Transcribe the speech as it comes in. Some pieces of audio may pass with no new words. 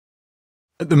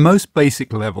At the most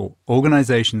basic level,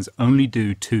 organizations only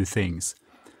do two things: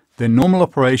 their normal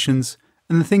operations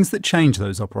and the things that change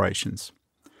those operations.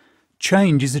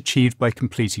 Change is achieved by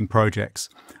completing projects,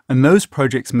 and those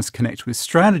projects must connect with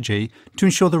strategy to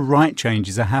ensure the right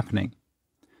changes are happening.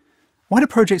 Why do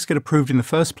projects get approved in the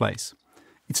first place?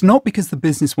 It's not because the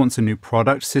business wants a new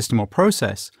product, system or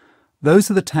process. Those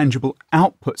are the tangible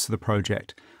outputs of the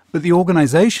project, but the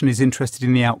organization is interested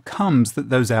in the outcomes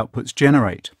that those outputs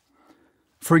generate.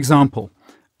 For example,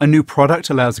 a new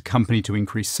product allows a company to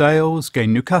increase sales,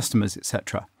 gain new customers,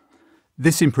 etc.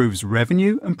 This improves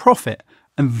revenue and profit,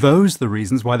 and those are the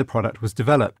reasons why the product was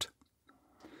developed.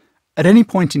 At any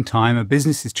point in time, a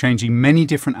business is changing many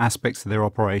different aspects of their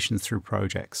operations through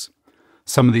projects.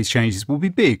 Some of these changes will be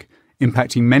big,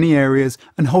 impacting many areas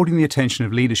and holding the attention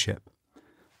of leadership.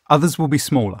 Others will be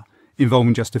smaller,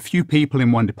 involving just a few people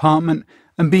in one department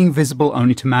and being visible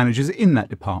only to managers in that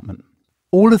department.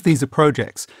 All of these are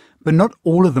projects, but not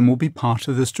all of them will be part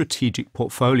of the strategic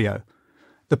portfolio.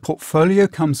 The portfolio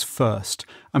comes first,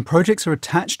 and projects are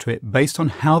attached to it based on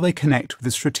how they connect with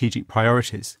the strategic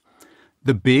priorities.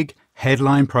 The big,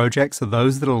 headline projects are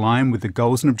those that align with the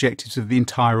goals and objectives of the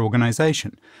entire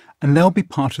organization, and they'll be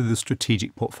part of the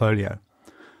strategic portfolio.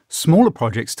 Smaller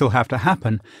projects still have to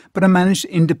happen, but are managed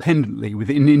independently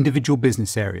within individual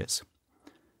business areas.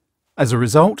 As a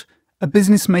result, a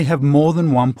business may have more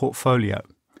than one portfolio.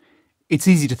 It's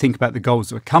easy to think about the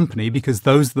goals of a company because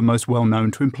those are the most well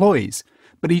known to employees,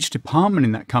 but each department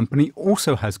in that company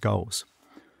also has goals.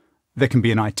 There can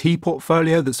be an IT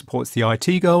portfolio that supports the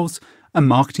IT goals, a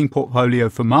marketing portfolio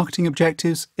for marketing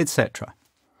objectives, etc.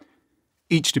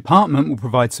 Each department will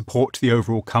provide support to the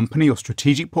overall company or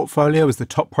strategic portfolio as the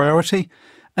top priority,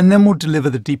 and then will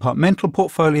deliver the departmental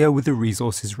portfolio with the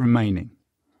resources remaining.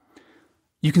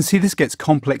 You can see this gets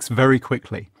complex very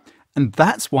quickly, and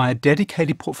that's why a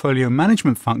dedicated portfolio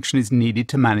management function is needed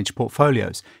to manage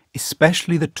portfolios,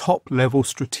 especially the top-level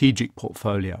strategic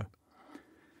portfolio.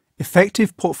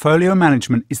 Effective portfolio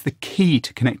management is the key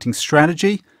to connecting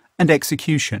strategy and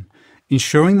execution,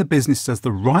 ensuring the business does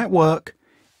the right work,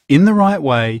 in the right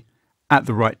way, at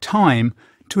the right time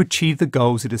to achieve the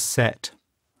goals it has set.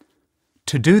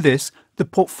 To do this, the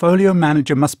portfolio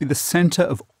manager must be the center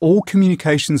of all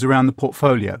communications around the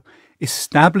portfolio,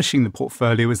 establishing the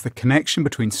portfolio as the connection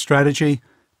between strategy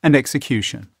and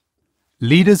execution.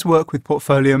 Leaders work with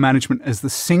portfolio management as the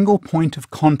single point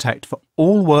of contact for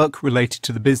all work related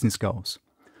to the business goals.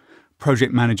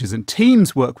 Project managers and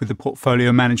teams work with the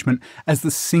portfolio management as the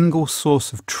single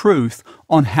source of truth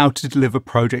on how to deliver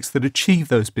projects that achieve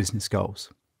those business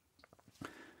goals.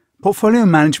 Portfolio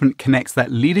management connects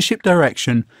that leadership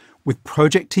direction with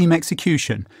project team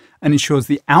execution and ensures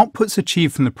the outputs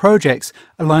achieved from the projects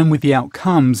align with the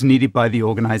outcomes needed by the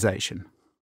organization.